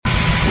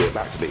We're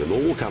back to being a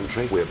normal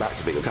country. We're back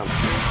to being a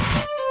country.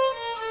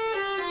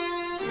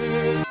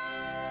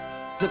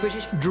 The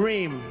British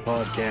Dream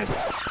Podcast.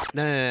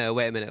 No,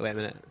 wait a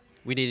minute.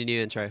 We need a new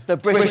intro. The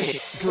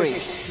British Dream.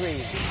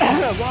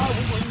 Why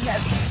we will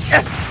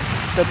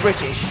never... The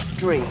British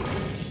Dream.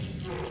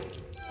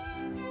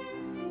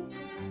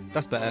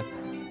 That's better.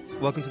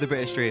 Welcome to The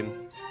British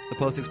Dream, the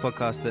politics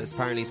podcast that's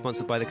apparently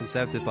sponsored by the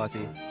Conservative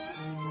Party.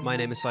 My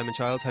name is Simon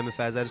Child, Home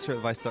Affairs Editor at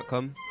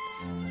Vice.com.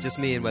 Just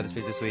me and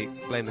Wetherspoons this week.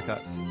 Blame the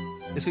cuts.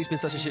 This week's been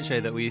such a shit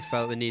show that we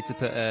felt the need to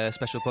put a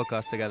special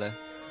podcast together.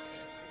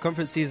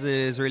 Conference season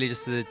is really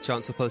just a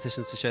chance for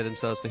politicians to show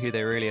themselves for who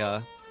they really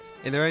are,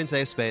 in their own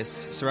safe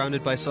space,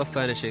 surrounded by soft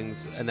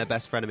furnishings and their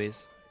best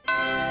frenemies.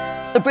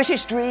 The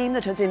British dream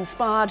that has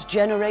inspired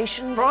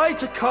generations. Try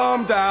to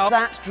calm down.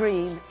 That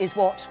dream is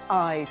what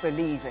I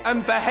believe in.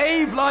 And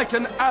behave like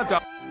an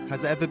adult.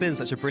 Has there ever been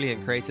such a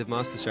brilliant creative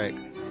masterstroke?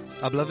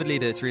 Our beloved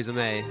leader, Theresa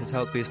May, has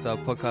helped boost our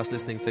podcast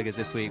listening figures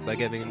this week by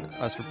giving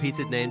us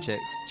repeated name checks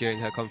during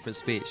her conference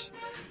speech.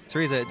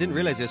 Theresa, didn't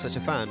realise you were such a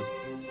fan.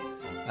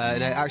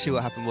 No, actually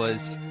what happened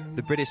was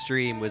the British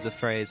Dream was a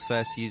phrase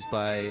first used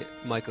by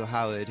Michael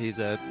Howard, who's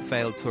a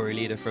failed Tory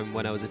leader from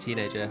when I was a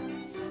teenager.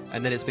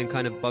 And then it's been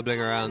kind of bubbling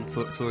around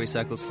Tory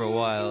circles for a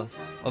while.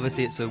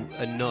 Obviously it's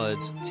a nod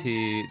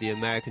to the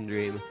American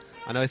dream.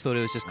 And I thought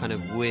it was just kind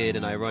of weird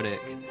and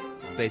ironic,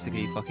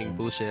 basically fucking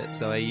bullshit.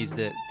 So I used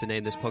it to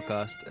name this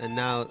podcast. And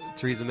now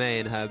Theresa May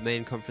in her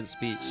main conference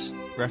speech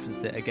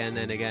referenced it again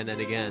and again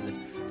and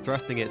again,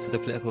 thrusting it to the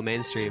political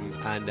mainstream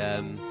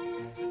and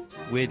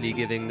weirdly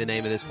giving the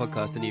name of this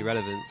podcast a new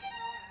relevance.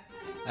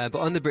 But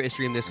on the British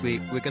Dream this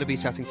week, we're going to be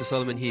chatting to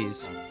Solomon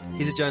Hughes.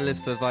 He's a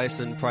journalist for Vice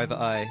and Private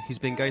Eye. He's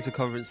been going to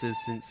conferences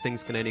since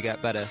things can only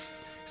get better,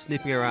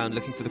 snooping around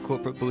looking for the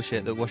corporate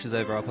bullshit that washes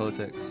over our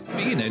politics.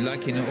 You know,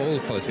 like in all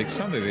politics,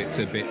 some of it's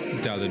a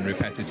bit dull and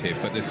repetitive,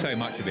 but there's so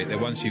much of it that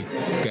once you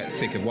get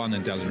sick of one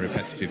and dull and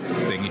repetitive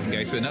thing, you can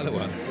go to another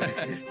one.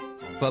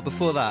 But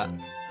before that...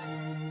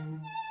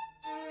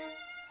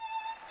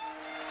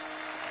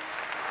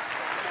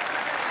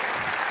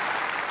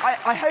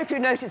 I hope you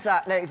notice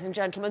that, ladies and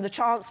gentlemen, the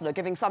Chancellor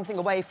giving something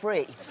away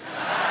free.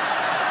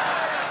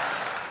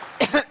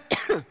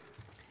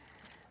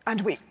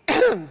 And we...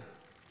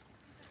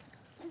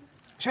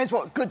 Shows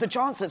what good the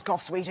Chancellor's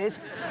cough suite is.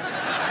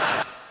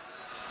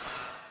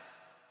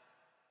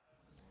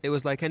 It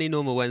was like any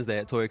normal Wednesday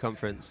at Tory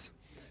conference.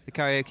 The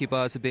karaoke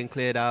bars had been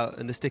cleared out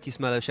and the sticky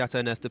smell of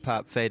Chateau Neuf de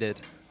Pape faded.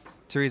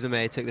 Theresa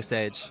May took the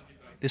stage.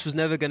 This was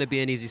never going to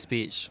be an easy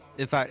speech.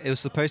 In fact, it was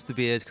supposed to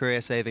be a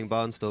career-saving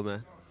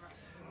barnstormer.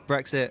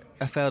 Brexit,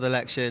 a failed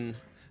election,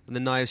 and the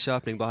knives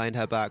sharpening behind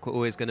her back were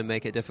always going to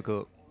make it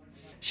difficult.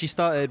 She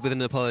started with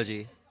an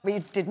apology. We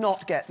did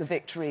not get the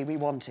victory we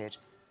wanted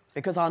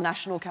because our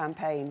national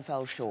campaign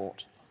fell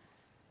short.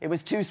 It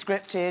was too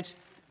scripted,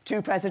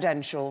 too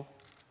presidential,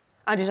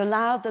 and it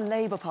allowed the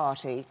Labour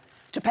Party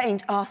to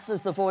paint us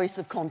as the voice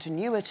of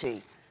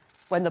continuity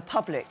when the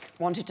public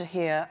wanted to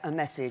hear a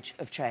message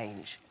of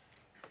change.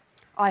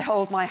 I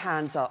hold my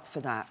hands up for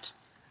that.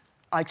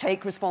 I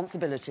take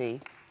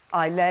responsibility.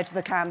 I led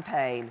the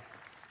campaign,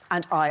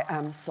 and I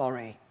am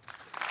sorry.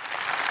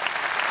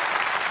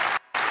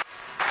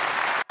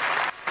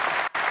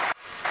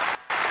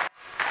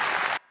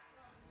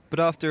 But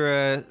after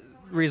a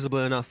reasonable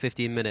enough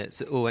 15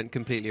 minutes, it all went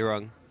completely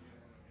wrong.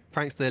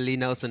 Prankster Lee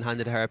Nelson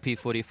handed her a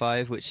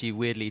P45, which she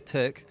weirdly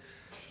took.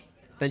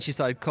 Then she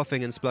started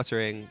coughing and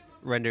spluttering,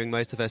 rendering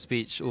most of her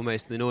speech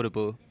almost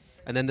inaudible.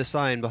 And then the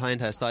sign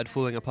behind her started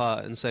falling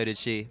apart, and so did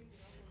she.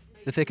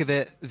 The thick of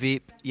it,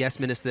 Veep, Yes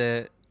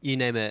Minister, you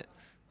name it.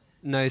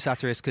 No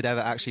satirist could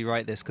ever actually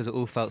write this because it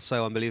all felt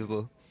so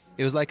unbelievable.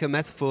 It was like a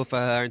metaphor for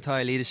her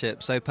entire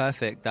leadership, so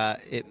perfect that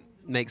it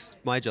makes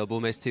my job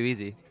almost too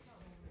easy.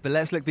 But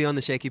let's look beyond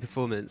the shaky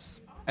performance.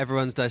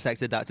 Everyone's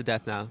dissected that to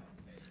death now.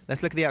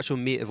 Let's look at the actual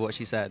meat of what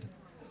she said.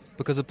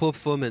 Because a poor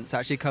performance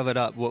actually covered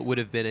up what would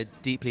have been a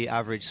deeply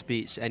average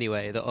speech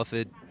anyway that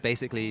offered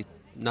basically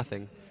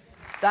nothing.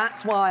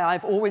 That's why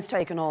I've always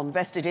taken on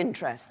vested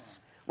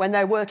interests when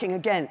they're working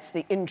against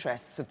the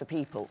interests of the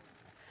people.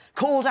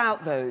 Called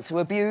out those who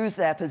abuse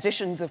their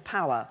positions of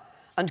power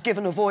and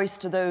given a voice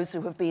to those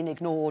who have been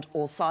ignored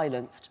or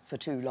silenced for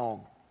too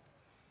long.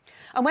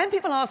 And when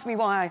people ask me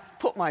why I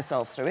put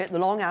myself through it, the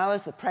long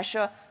hours, the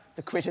pressure,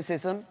 the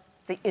criticism,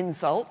 the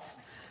insults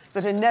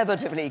that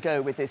inevitably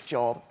go with this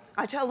job,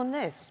 I tell them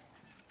this.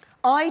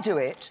 I do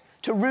it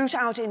to root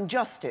out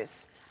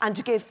injustice and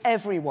to give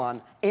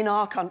everyone in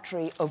our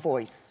country a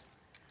voice.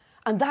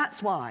 And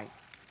that's why,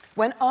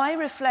 when I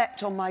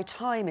reflect on my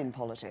time in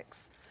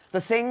politics, the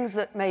things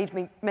that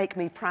make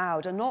me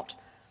proud are not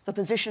the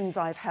positions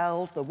I've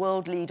held, the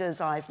world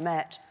leaders I've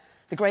met,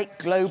 the great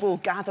global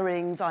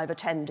gatherings I've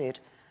attended,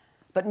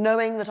 but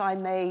knowing that I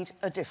made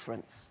a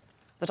difference,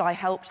 that I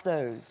helped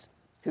those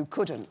who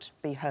couldn't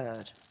be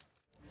heard.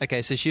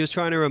 Okay, so she was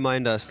trying to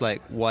remind us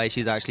why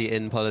she's actually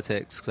in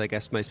politics, because I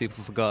guess most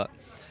people forgot.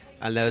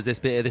 And there was this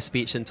bit of the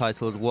speech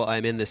entitled What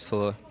I'm in This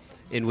For,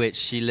 in which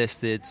she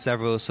listed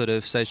several sort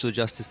of social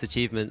justice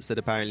achievements that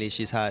apparently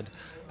she's had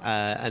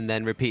and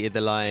then repeated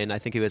the line, I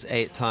think it was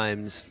 8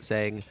 times,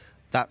 saying,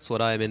 "That's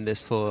what I'm in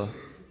this for.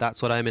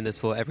 That's what I'm in this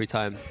for," every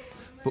time.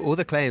 But all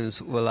the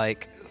claims were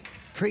like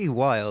pretty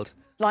wild.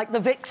 Like the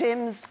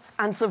victims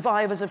and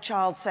survivors of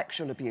child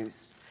sexual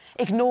abuse,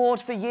 ignored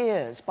for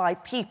years by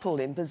people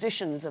in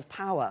positions of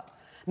power,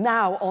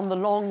 now on the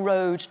long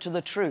road to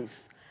the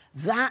truth.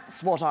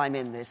 That's what I'm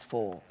in this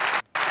for.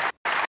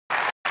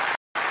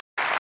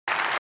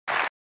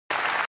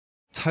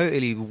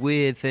 Totally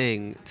weird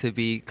thing to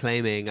be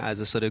claiming as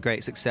a sort of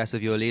great success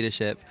of your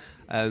leadership.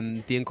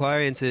 The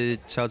inquiry into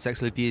child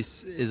sexual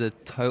abuse is a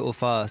total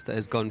farce that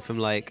has gone from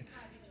like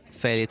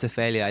failure to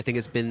failure. I think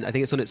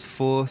it's on its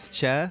 4th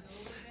chair,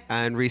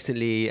 and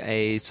recently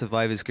a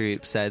survivors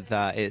group said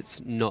that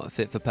it's not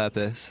fit for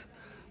purpose.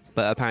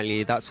 But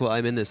apparently that's what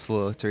I'm in this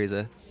for,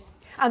 Theresa.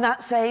 And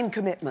that same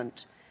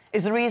commitment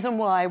is the reason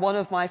why one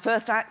of my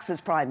first acts as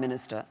Prime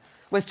Minister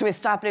was to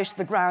establish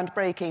the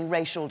groundbreaking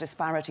racial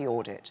disparity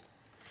audit,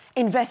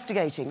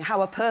 investigating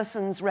how a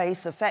person's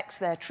race affects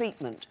their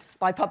treatment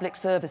by public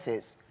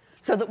services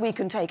so that we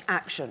can take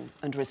action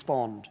and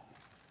respond.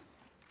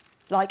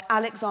 Like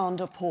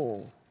Alexander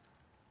Paul,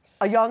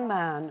 a young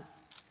man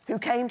who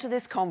came to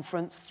this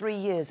conference 3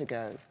 years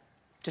ago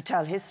to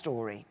tell his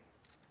story.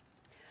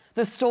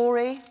 The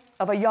story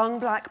of a young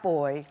black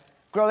boy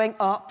growing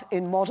up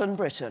in modern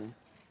Britain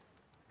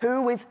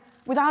who,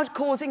 without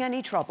causing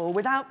any trouble,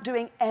 without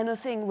doing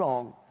anything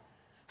wrong,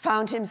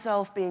 found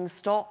himself being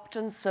stopped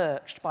and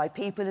searched by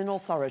people in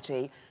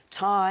authority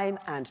time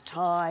and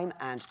time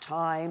and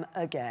time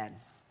again.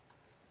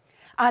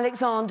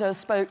 Alexander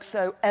spoke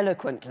so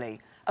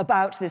eloquently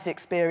about this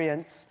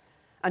experience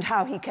and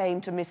how he came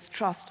to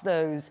mistrust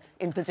those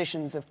in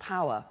positions of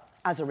power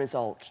as a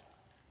result.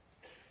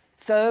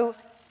 So,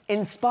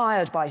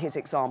 inspired by his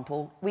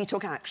example, we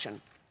took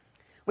action.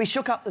 We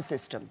shook up the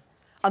system,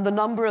 and the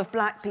number of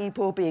black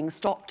people being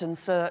stopped and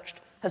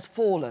searched has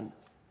fallen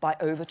by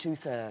over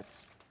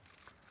 2/3.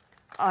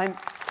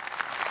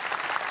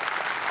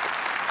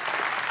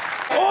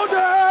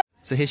 Order!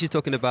 So here she's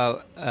talking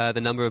about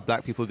the number of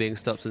black people being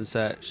stopped and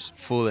searched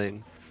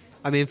falling.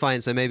 I mean, fine,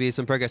 so maybe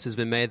some progress has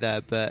been made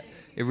there, but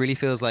it really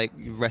feels like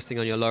you're resting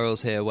on your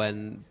laurels here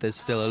when there's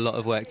still a lot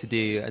of work to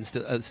do and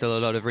still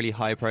a lot of really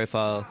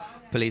high-profile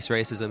police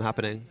racism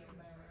happening.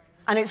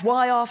 And it's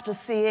why, after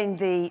seeing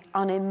the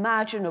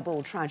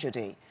unimaginable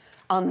tragedy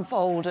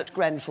unfold at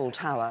Grenfell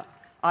Tower,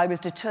 I was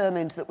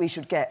determined that we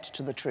should get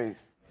to the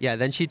truth. Yeah,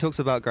 then she talks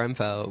about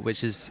Grenfell,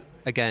 which is,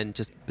 again,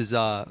 just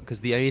bizarre, because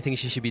the only thing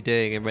she should be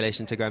doing in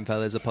relation to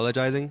Grenfell is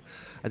apologising.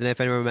 I don't know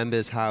if anyone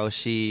remembers how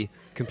she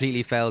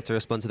completely failed to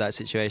respond to that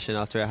situation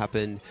after it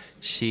happened.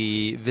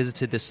 She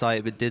visited the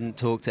site but didn't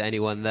talk to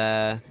anyone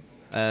there.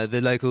 The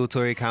local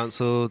Tory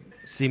council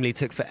seemingly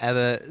took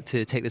forever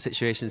to take the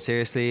situation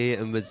seriously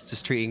and was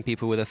just treating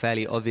people with a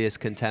fairly obvious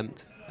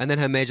contempt. And then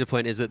her major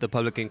point is that the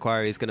public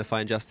inquiry is going to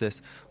find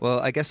justice. Well,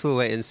 I guess we'll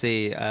wait and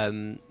see.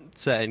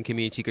 Certain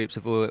community groups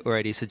have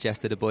already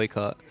suggested a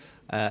boycott,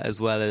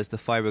 as well as the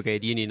Fire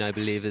Brigade Union, I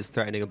believe, is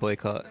threatening a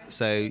boycott.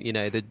 So, you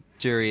know, the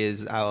jury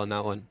is out on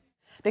that one.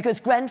 Because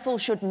Grenfell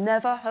should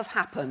never have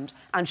happened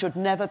and should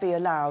never be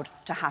allowed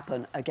to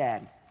happen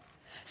again.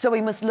 So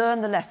we must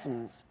learn the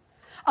lessons,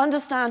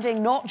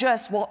 understanding not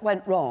just what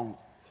went wrong,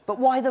 but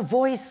why the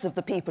voice of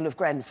the people of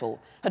Grenfell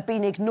had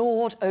been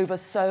ignored over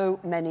so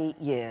many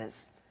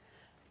years.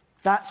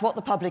 That's what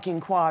the public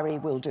inquiry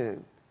will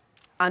do.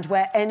 And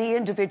where any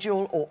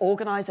individual or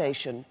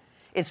organisation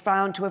is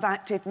found to have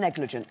acted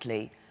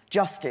negligently,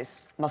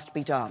 justice must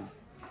be done.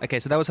 Okay,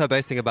 so that was her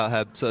boasting about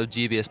her sort of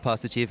dubious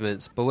past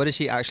achievements, but what does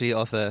she actually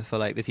offer for,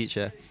 like, the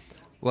future?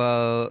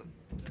 Well,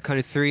 the kind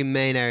of 3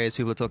 main areas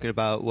people were talking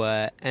about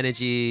were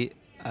energy,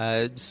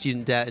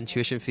 student debt and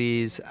tuition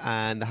fees,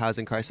 and the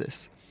housing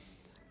crisis.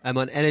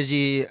 On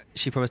energy,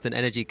 she promised an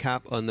energy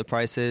cap on the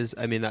prices.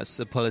 I mean, that's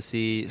a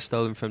policy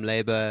stolen from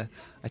Labour.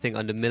 I think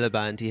under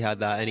Miliband he had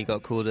that and he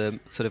got called a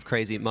sort of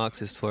crazy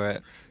Marxist for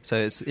it. So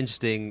it's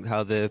interesting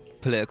how the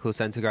political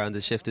centre ground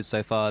has shifted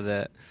so far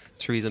that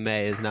Theresa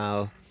May is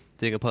now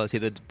doing a policy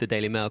that the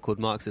Daily Mail called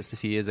Marxist a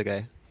few years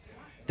ago.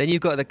 Then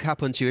you've got the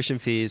cap on tuition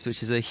fees,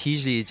 which is a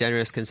hugely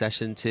generous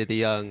concession to the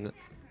young.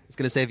 It's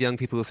going to save young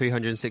people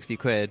 360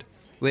 quid,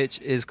 which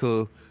is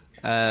cool.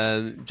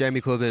 Jeremy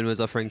Corbyn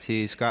was offering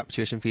to scrap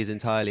tuition fees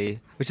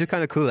entirely, which is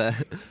kind of cooler.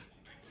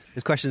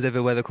 There's questions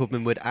over whether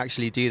Corbyn would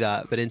actually do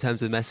that, but in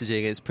terms of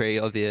messaging, it's pretty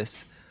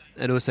obvious.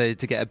 And also,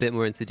 to get a bit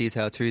more into the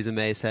detail, Theresa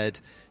May said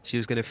she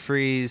was going to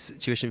freeze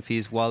tuition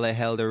fees while they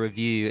held a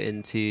review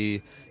into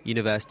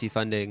university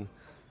funding.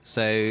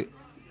 So,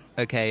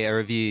 okay, a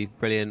review,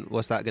 brilliant,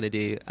 what's that going to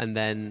do? And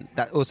then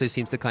that also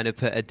seems to kind of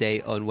put a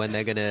date on when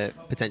they're going to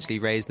potentially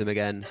raise them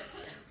again.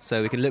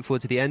 So we can look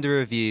forward to the end of a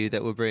review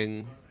that will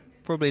bring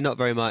probably not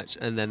very much,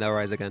 and then they'll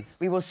rise again.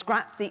 We will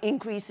scrap the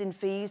increase in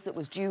fees that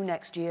was due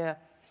next year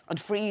and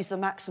freeze the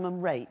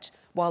maximum rate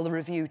while the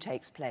review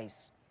takes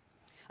place.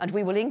 And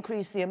we will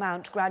increase the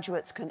amount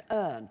graduates can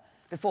earn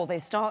before they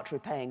start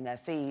repaying their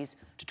fees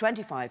to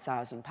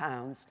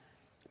 £25,000,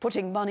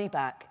 putting money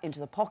back into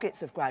the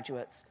pockets of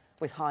graduates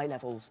with high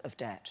levels of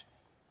debt.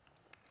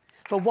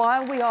 For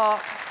while we are...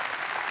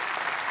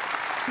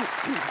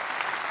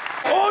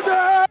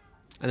 Order!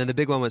 And then the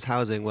big one was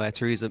housing, where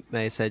Theresa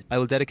May said, "I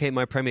will dedicate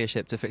my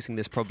premiership to fixing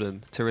this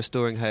problem, to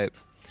restoring hope,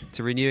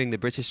 to renewing the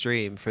British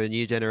dream for a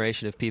new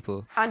generation of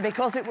people." And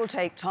because it will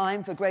take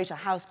time for greater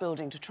house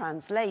building to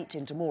translate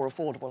into more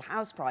affordable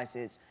house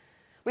prices,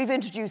 we've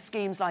introduced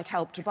schemes like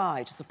Help to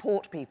Buy to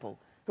support people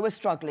who are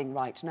struggling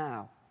right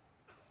now.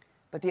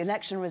 But the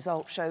election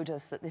result showed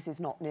us that this is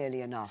not nearly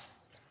enough.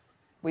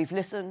 We've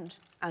listened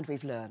and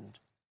we've learned.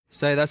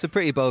 So that's a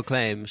pretty bold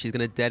claim. She's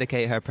going to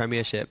dedicate her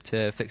premiership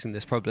to fixing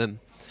this problem.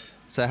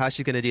 So how's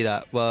she going to do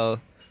that? Well,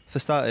 for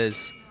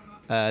starters,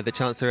 the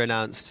Chancellor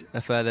announced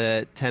a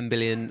further £10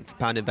 billion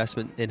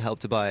investment in Help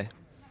to Buy.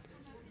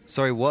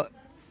 Sorry, what?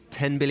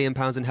 £10 billion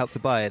in Help to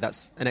Buy?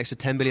 That's an extra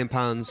 £10 billion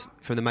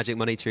from the magic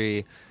money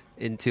tree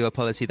into a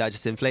policy that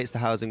just inflates the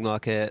housing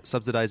market,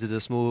 subsidises a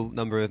small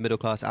number of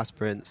middle-class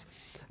aspirants,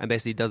 and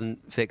basically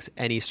doesn't fix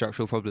any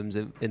structural problems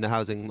in the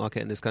housing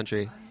market in this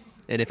country.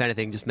 And if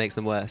anything, just makes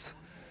them worse.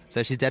 So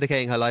if she's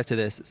dedicating her life to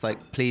this, it's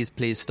like, please,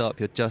 please stop.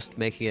 You're just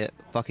making it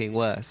fucking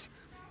worse.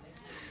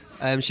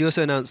 She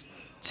also announced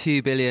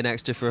 $2 billion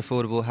extra for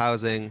affordable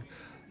housing,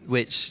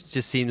 which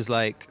just seems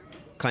like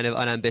kind of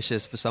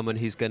unambitious for someone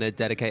who's going to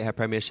dedicate her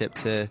premiership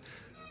to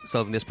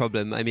solving this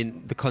problem. I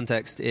mean, the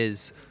context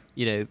is,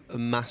 you know, a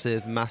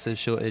massive, massive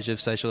shortage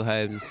of social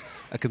homes,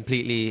 a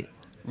completely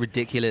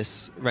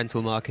ridiculous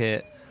rental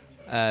market,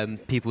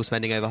 people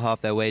spending over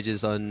half their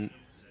wages on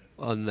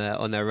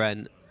their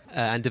rent,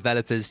 and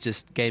developers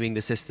just gaming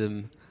the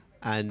system,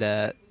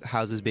 and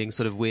houses being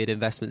sort of weird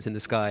investments in the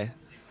sky.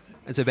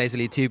 And so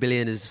basically $2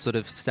 billion is sort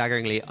of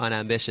staggeringly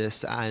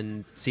unambitious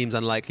and seems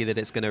unlikely that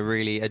it's going to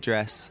really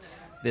address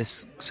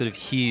this sort of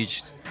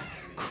huge,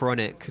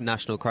 chronic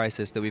national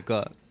crisis that we've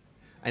got.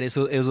 And it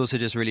was also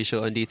just really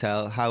short on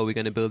detail. How are we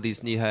going to build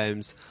these new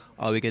homes?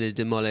 Are we going to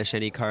demolish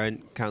any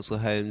current council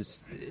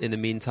homes in the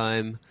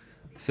meantime?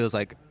 Feels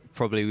like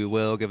probably we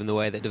will, given the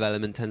way that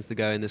development tends to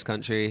go in this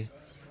country.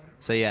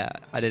 So yeah,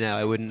 I don't know.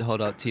 I wouldn't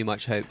hold out too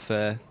much hope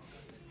for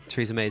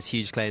Theresa May's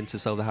huge claim to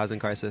solve the housing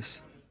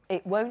crisis.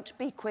 It won't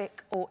be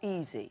quick or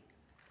easy.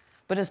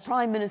 But as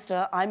Prime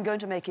Minister, I'm going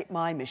to make it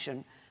my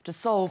mission to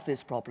solve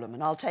this problem,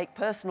 and I'll take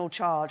personal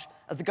charge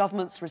of the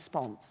government's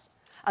response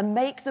and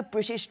make the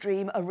British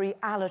dream a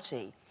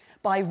reality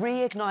by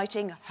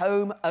reigniting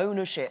home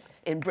ownership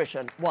in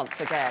Britain once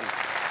again.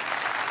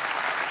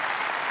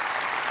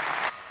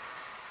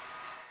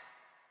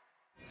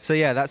 So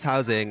yeah, that's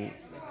housing.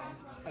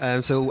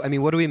 So, I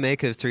mean, what do we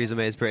make of Theresa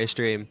May's British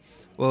dream?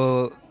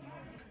 Well,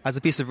 as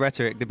a piece of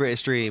rhetoric, the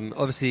British dream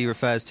obviously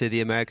refers to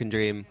the American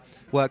dream.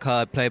 Work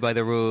hard, play by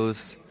the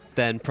rules,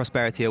 then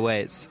prosperity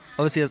awaits.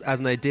 Obviously, as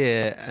an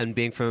idea, and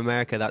being from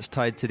America, that's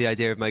tied to the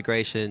idea of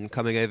migration,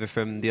 coming over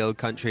from the old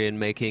country and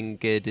making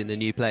good in a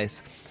new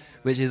place,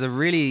 which is a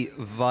really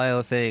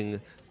vile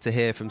thing to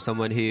hear from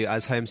someone who,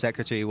 as Home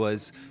Secretary,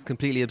 was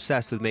completely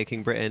obsessed with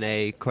making Britain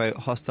a, quote,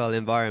 hostile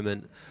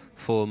environment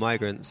for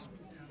migrants.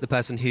 The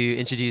person who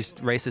introduced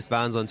racist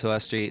vans onto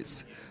our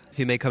streets,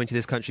 who made coming to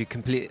this country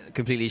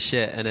completely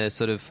shit and a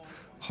sort of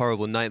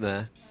horrible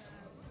nightmare.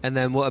 And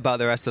then what about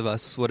the rest of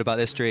us? What about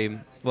this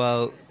dream?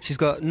 Well, she's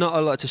got not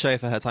a lot to show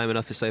for her time in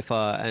office so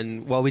far,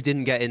 and while we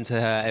didn't get into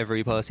her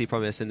every policy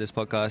promise in this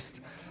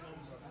podcast,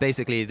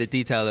 basically the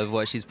detail of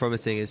what she's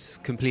promising is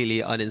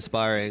completely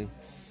uninspiring.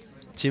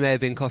 She may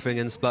have been coughing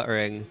and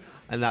spluttering,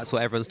 and that's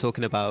what everyone's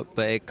talking about,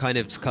 but it kind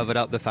of just covered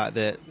up the fact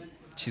that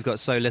she's got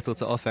so little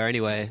to offer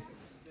anyway.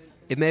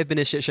 It may have been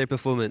a shit show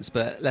performance,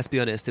 but let's be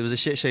honest, it was a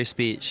shit show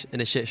speech and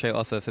a shit show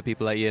offer for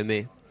people like you and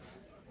me.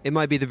 It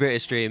might be the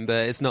British dream,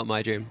 but it's not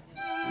my dream.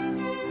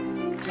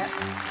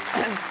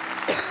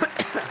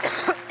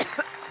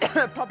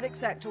 Public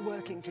sector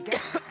working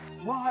together.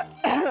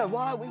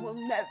 Why we will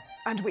never...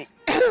 And we...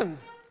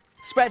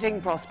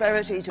 spreading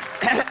prosperity to...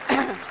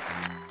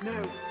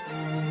 No.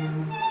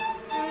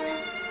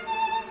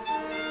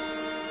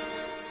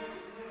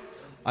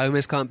 I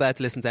almost can't bear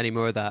to listen to any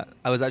more of that.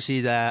 I was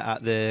actually there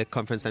at the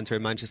conference centre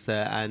in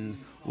Manchester, and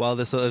while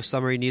the sort of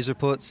summary news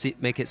reports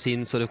make it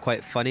seem sort of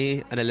quite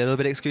funny and a little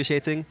bit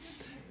excruciating,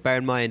 bear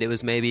in mind it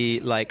was maybe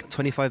like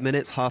 25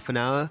 minutes, half an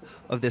hour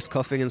of this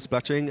coughing and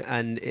spluttering,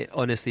 and it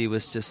honestly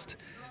was just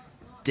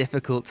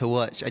difficult to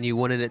watch, and you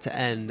wanted it to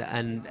end,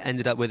 and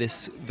ended up with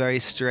this very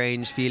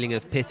strange feeling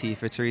of pity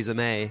for Theresa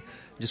May,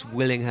 just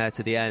willing her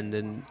to the end,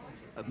 and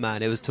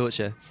man, it was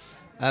torture.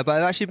 But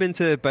I've actually been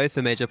to both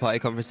the major party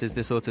conferences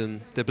this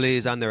autumn, the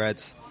Blues and the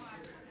Reds.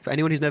 For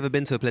anyone who's never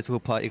been to a political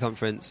party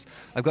conference,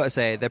 I've got to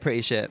say, they're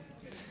pretty shit.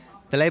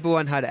 The Labour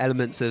one had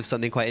elements of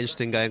something quite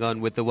interesting going on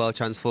with the World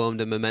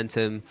Transformed and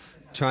Momentum,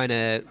 trying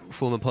to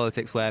form a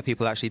politics where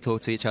people actually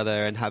talk to each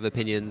other and have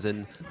opinions,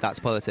 and that's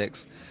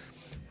politics.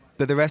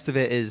 But the rest of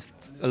it is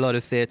a lot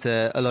of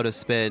theatre, a lot of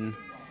spin,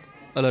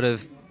 a lot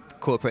of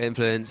corporate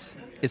influence.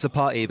 It's a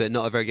party, but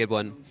not a very good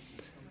one.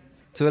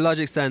 To a large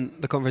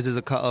extent, the conferences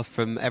are cut off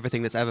from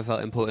everything that's ever felt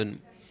important.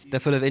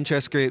 They're full of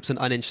interest groups and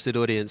uninterested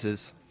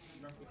audiences.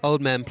 Old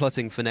men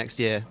plotting for next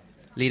year.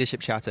 Leadership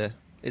chatter.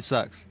 It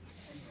sucks.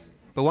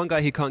 But one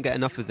guy who can't get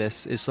enough of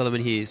this is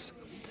Solomon Hughes.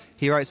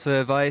 He writes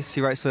for Vice, he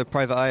writes for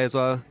Private Eye as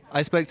well.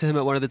 I spoke to him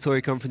at one of the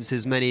Tory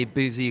conference's many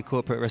boozy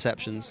corporate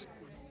receptions.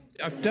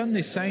 I've done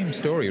this same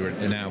story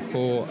now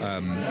for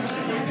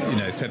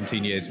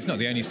 17 years. It's not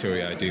the only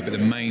story I do, but the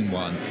main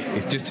one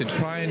is just to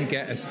try and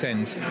get a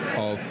sense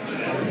of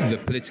the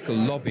political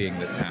lobbying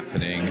that's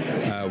happening,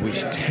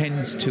 which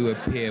tends to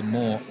appear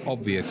more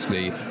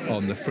obviously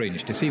on the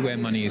fringe, to see where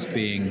money is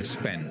being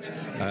spent.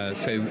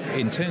 So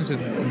in terms of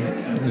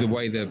the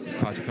way the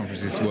party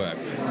conferences work,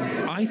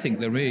 I think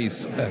there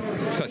is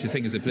such a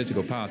thing as a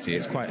political party.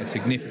 It's quite a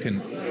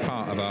significant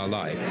part of our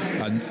life,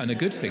 and a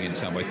good thing in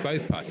some ways.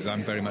 Both parties,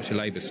 I'm very much a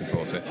Labour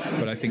supporter,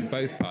 but I think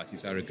both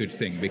parties are a good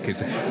thing because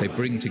they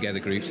bring together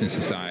groups in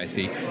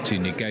society to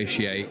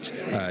negotiate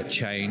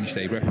change.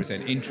 They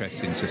represent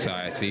interests in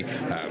society.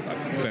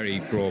 A very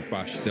broad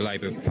brush, the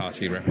Labour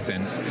Party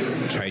represents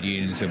trade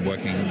unions and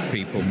working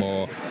people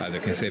more. The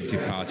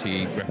Conservative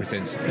Party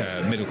represents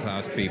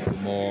middle-class people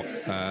more.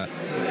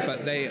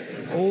 But they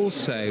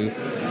also,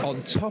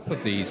 on top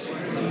of these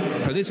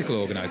political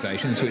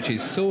organisations, which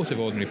is sort of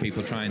ordinary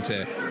people trying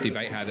to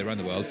debate how they run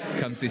the world,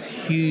 comes this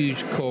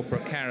huge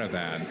corporate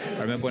caravan.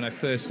 I remember when I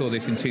first saw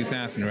this in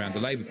 2000 around the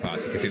Labour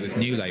Party, because it was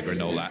New Labour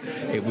and all that,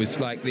 it was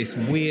like this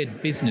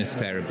weird business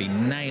fair had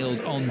been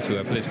nailed onto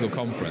a political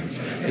conference.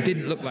 It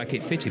didn't look like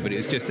it fitted, but it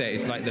was just there.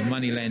 It's like the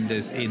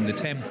moneylenders in the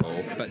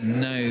temple, but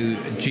no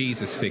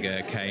Jesus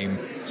figure came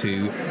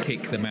to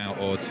kick them out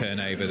or turn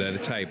over the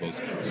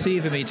tables. See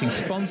if a meeting's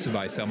sponsored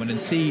by someone and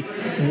see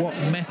what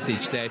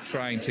message they're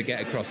trying to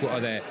get across. What are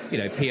their,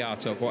 PR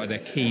talk, what are their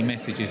key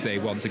messages they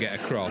want to get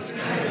across.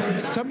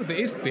 Some of it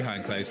is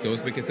behind closed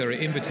doors because there are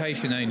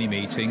invitation-only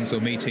meetings or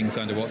meetings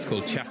under what's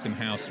called Chatham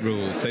House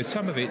rules. So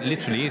some of it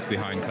literally is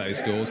behind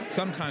closed doors.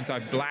 Sometimes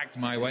I've blagged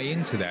my way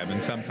into them,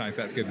 and sometimes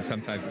that's good and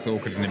sometimes it's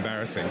awkward and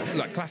embarrassing.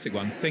 Like classic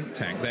one, think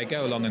tank. They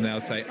go along and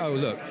they'll say, oh,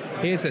 look,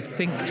 here's a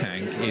think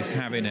tank is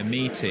having a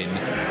meeting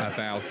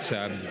about...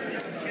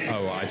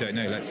 I don't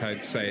know, let's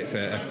say it's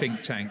a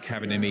think tank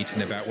having a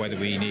meeting about whether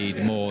we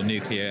need more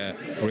nuclear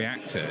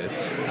reactors,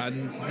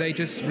 and they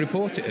just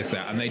report it as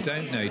that, and they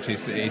don't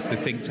notice that the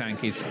think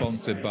tank is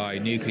sponsored by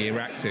Nuclear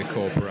Reactor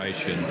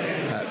Corporation,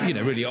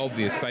 really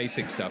obvious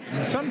basic stuff.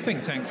 And some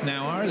think tanks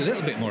now are a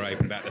little bit more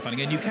open about the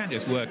funding, and you can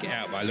just work it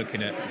out by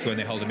looking at, so when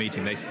they hold a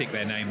meeting, they stick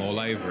their name all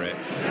over it.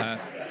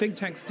 Think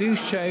tanks do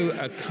show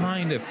a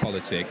kind of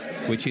politics,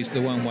 which is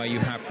the one where you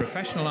have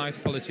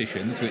professionalised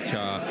politicians, which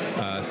are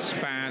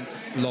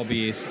SPADs,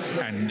 lobbyists,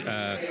 and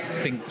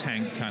think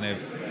tank kind of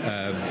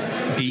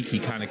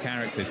geeky kind of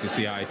characters is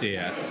the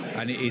idea.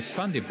 And it is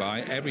funded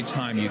by, every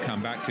time you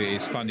come back to it,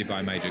 is funded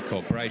by major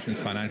corporations,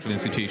 financial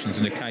institutions,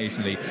 and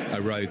occasionally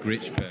a rogue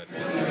rich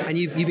person. And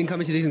you've been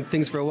coming to these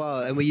things for a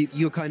while, and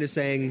you're kind of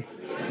saying,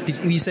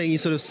 were you saying you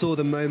sort of saw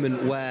the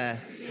moment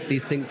where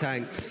these think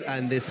tanks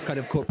and this kind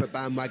of corporate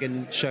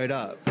bandwagon showed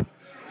up?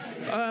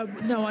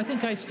 No, I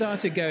think I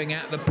started going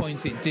at the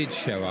point it did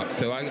show up.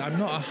 So I'm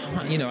not,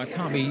 I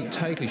can't be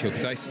totally sure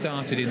because I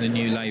started in the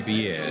New Labour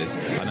years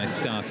and I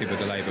started with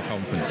the Labour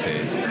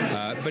conferences.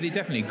 But it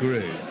definitely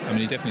grew. I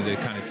mean, the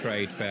kind of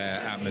trade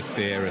fair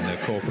atmosphere and the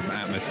corporate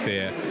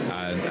atmosphere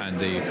and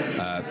the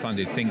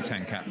funded think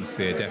tank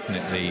atmosphere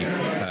definitely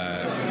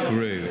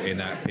grew in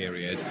that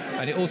period.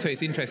 And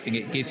it's interesting,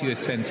 it gives you a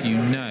sense,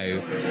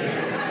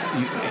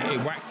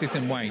 it waxes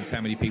and wanes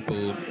how many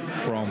people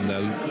from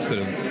the sort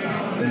of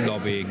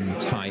lobbying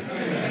type,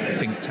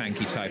 think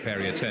tanky type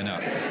area turn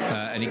up,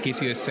 and it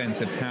gives you a sense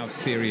of how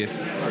serious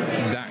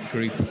that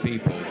group of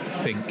people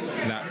think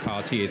that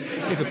party is.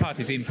 If a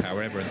party's in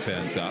power, everyone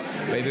turns up,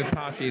 but if a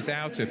party is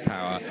out of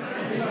power,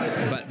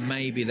 but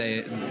maybe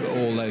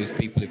all those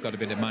people who've got a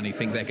bit of money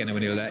think they're going to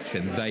win an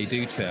election, they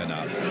do turn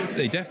up.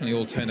 They definitely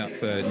all turn up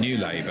for New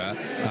Labour.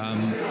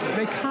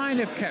 They kind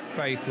of kept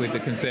faith with the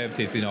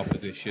Conservatives in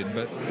opposition,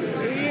 but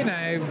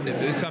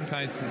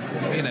sometimes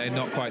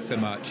not quite so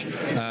much.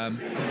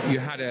 You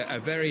had a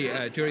very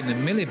during the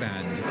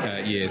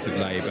Miliband years of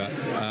Labour,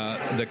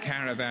 the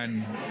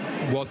caravan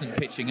wasn't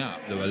pitching up.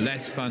 There were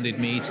less funded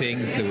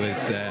meetings. There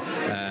was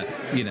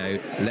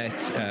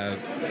less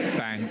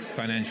banks,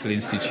 financial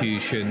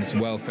institutions,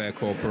 welfare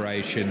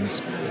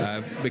corporations,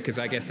 because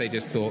I guess they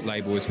just thought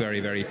Labour was very,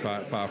 very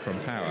far from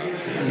power.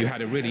 You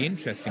had a really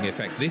interesting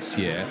effect this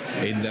year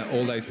in that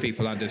all those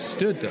people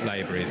understood that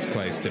Labour is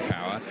close to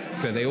power,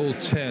 so they all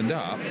turned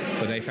up,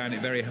 but they found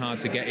it very hard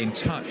to get in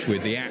touch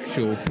with the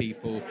actual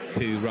people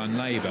who run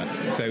Labour.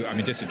 So, I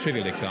mean, just a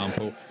trivial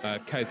example,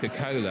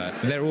 Coca-Cola,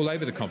 they're all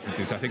over the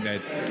conferences. I think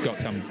they've got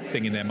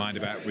something in their mind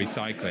about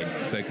recycling.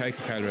 So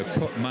Coca-Cola have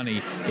put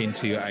money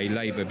into a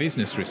Labour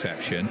business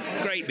reception.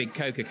 Great big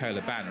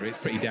Coca-Cola banner. It's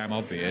pretty damn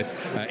obvious.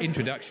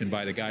 Introduction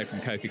by the guy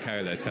from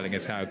Coca-Cola telling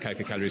us how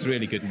Coca-Cola is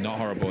really good and not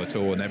horrible at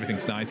all and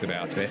everything's nice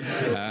about it.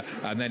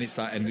 And then it's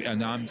like,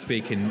 and I'm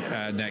speaking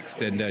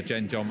next, and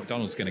John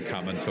McDonnell's going to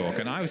come and talk.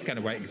 And I was kind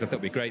of waiting because I thought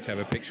it would be great to have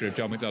a picture of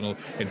John McDonnell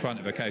in front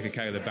of a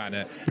Coca-Cola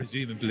banner,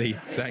 presumably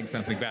saying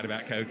something bad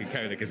about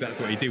Coca-Cola, because that's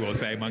what you do, or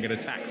saying, I'm going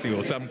to tax you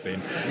or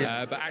something.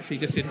 But actually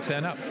just didn't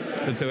turn up.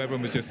 And so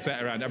everyone was just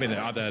sat around. I mean,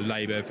 other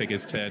Labour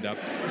figures turned up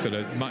sort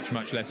of much,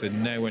 much lesser,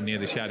 nowhere near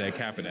the shadow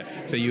cabinet.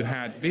 So you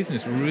had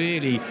business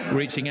really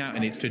reaching out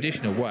in its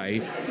traditional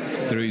way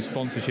through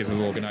sponsorship of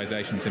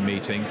organisations and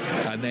meetings,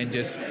 and then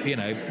just,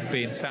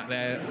 being sat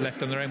there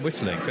left on their own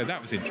whistling. So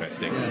that was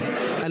interesting.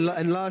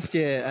 And last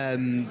year,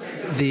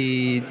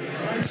 the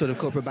sort of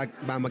corporate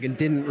bandwagon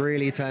didn't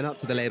really turn up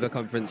to the Labour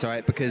conference,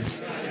 right?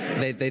 Because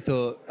they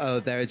thought, oh,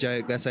 they're a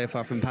joke, they're so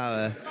far from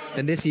power.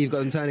 And this year you've got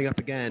them turning up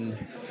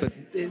again, but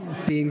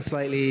being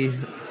slightly,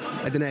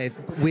 I don't know,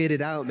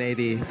 weirded out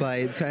maybe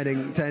by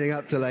turning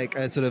up to like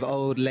a sort of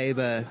old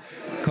Labour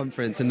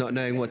conference and not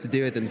knowing what to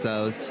do with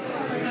themselves.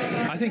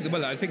 I think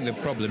the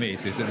problem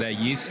is that they're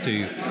used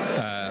to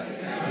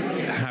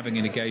having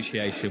a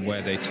negotiation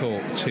where they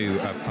talk to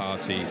a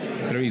party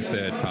through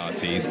third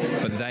parties,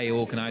 but they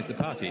organise the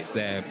party. It's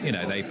their,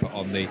 they put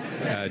on the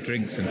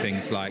drinks and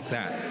things like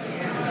that.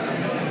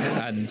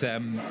 And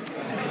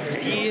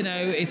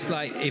it's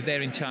like if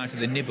they're in charge of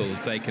the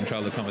nibbles, they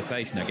control the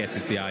conversation, I guess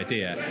is the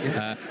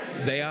idea.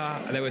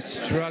 They were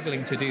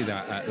struggling to do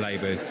that at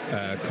Labour's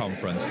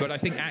conference, but I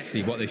think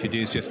actually what they should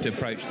do is just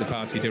approach the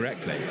party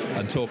directly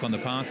and talk on the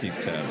party's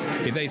terms.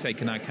 If they say,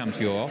 can I come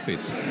to your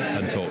office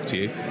and talk to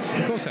you,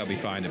 of course they'll be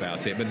fine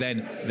about it, but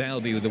then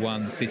they'll be the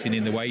ones sitting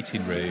in the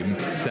waiting room,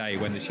 say,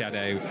 when the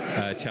shadow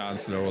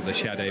chancellor or the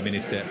shadow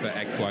minister for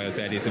X, Y or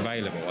Z is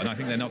available, and I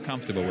think they're not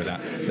comfortable with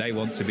that. They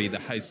want to be the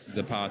hosts of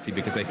the party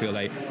because they feel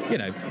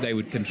they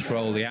would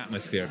control the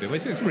atmosphere a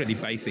bit. It's really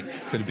basic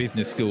sort of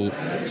business school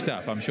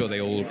stuff. I'm sure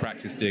they all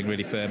practice doing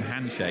really firm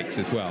handshakes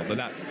as well, but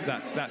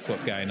that's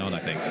what's going on, I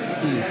think.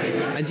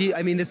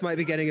 And this might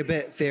be getting a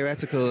bit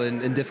theoretical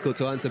and difficult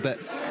to answer, but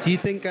do you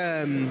think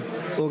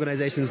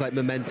organisations like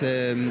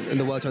Momentum and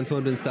the World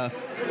Transformed and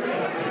stuff,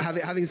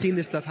 having seen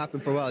this stuff happen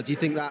for a while, do you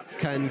think that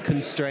can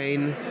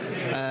constrain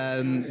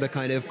the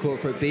kind of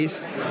corporate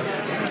beast?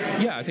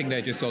 Yeah, I think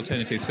they're just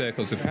alternative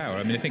circles of power.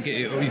 I think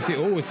it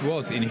always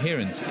was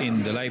inherent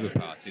in the Labour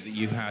Party that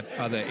you had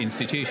other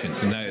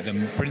institutions, and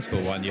the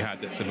principal one you had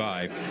that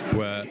survived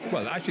were,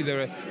 well, actually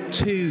there are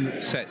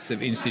two sets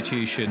of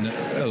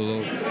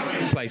institutional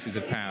places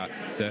of power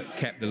that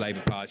kept the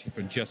Labour Party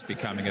from just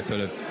becoming a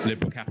sort of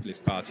liberal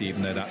capitalist party,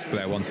 even though that's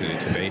Blair wanted it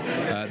to be.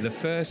 The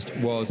first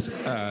was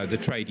the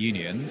trade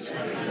unions.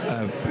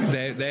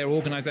 They're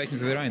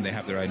organisations of their own. They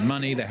have their own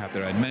money, they have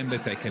their own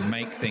members, they can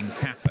make things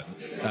happen.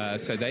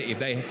 So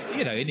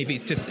if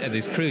it's just at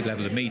this crude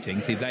level of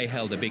meetings, if they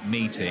held a big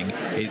meeting,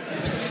 it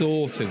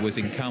sort of was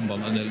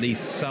incumbent on at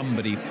least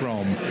somebody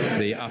from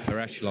the upper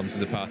echelons of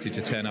the party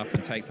to turn up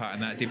and take part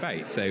in that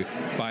debate. So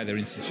by their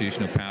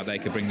institutional power, they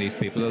could bring these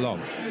people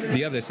along.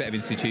 The other set of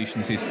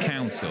institutions is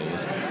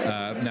councils.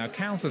 Now,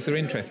 councils are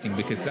interesting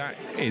because that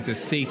is a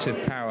seat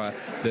of power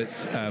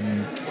that's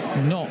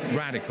not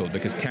radical,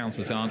 because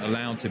councils aren't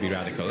allowed to be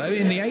radical.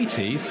 In the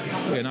 80s,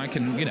 and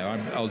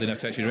I'm old enough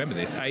to actually remember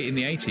this, in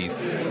the 80s,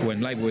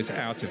 when Labour was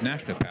out of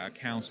national power,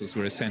 councils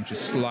were a centre of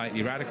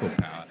slightly radical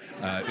power.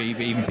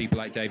 Even people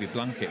like David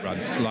Blunkett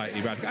run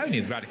slightly radical,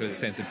 only radical in the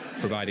sense of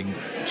providing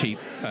cheap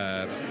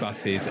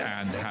buses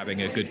and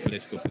having a good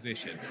political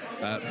position.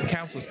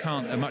 Councils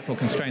are much more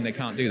constrained, they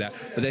can't do that,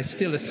 but they're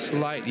still a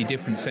slightly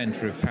different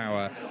centre of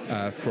power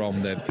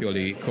from the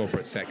purely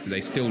corporate sector.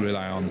 They still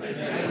rely on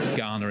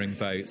garnering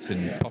votes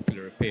and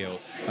popular appeal.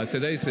 So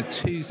those are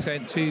two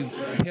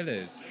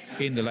pillars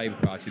in the Labour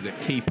Party that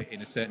keep it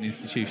in a certain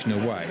institutional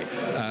way,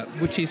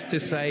 which is to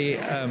say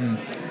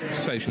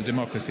social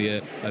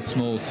democracy, a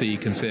small c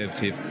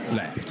conservative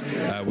left,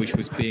 which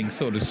was being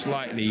sort of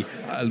slightly,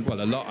 a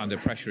lot under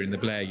pressure in the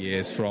Blair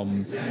years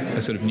from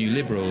a sort of new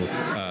liberal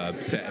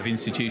set of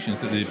institutions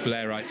that the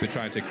Blairites were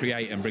trying to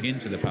create and bring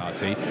into the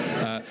party.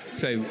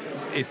 So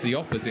it's the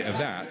opposite of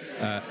that.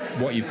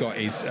 What you've got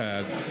is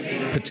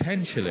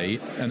potentially,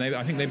 and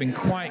I think they've been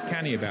quite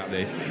canny about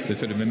this, the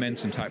sort of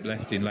Momentum type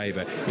left in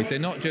Labour, is they're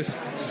not just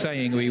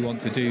saying we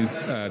want to do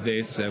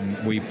this,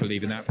 we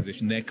believe in that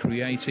position. They're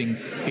creating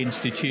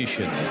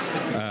institutions,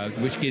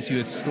 which gives you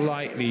a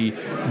slightly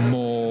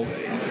more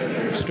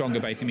stronger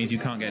base. It means you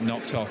can't get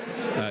knocked off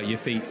your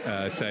feet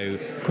so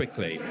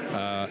quickly.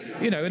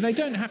 And they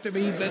don't have to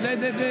be,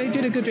 they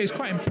did a good job. It's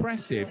quite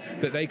impressive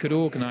that they could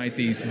organise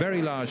these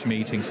very large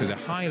meetings with a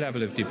high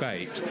level of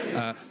debate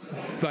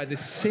by the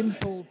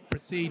simple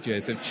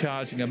procedures of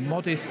charging a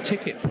modest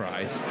ticket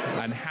price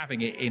and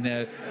having it in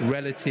a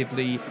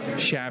relatively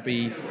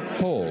shabby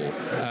hall.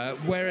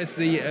 Whereas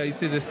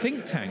the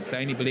think tanks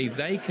only believe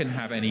they can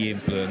have any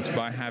influence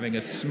by having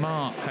a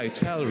smart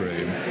hotel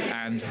room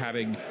and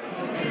having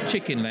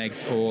chicken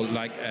legs or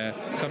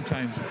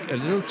sometimes a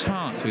little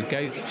tarts with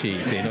goat's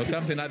cheese in or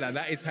something like that.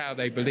 That is how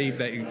they believe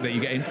that you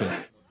get influence.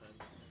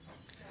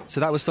 So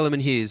that was Solomon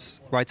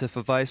Hughes, writer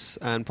for Vice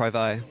and Private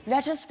Eye.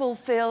 Let us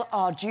fulfil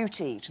our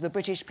duty to the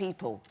British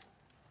people.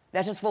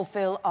 Let us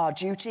fulfil our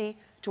duty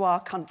to our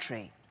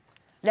country.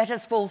 Let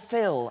us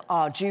fulfil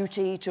our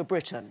duty to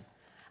Britain.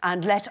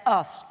 And let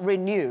us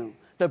renew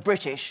the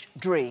British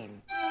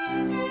dream.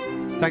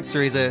 Thanks,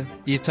 Teresa.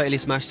 You've totally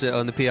smashed it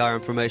on the PR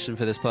and promotion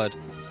for this pod.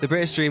 The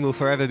British dream will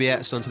forever be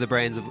etched onto the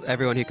brains of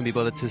everyone who can be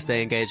bothered to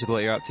stay engaged with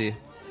what you're up to.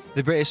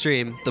 The British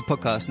Dream, the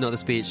podcast, not the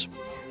speech,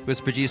 was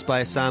produced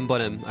by Sam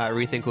Bonham at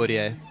Rethink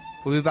Audio.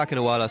 We'll be back in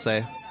a while or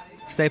so.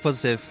 Stay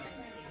positive.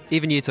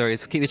 Even you,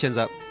 Tories, keep your chins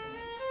up.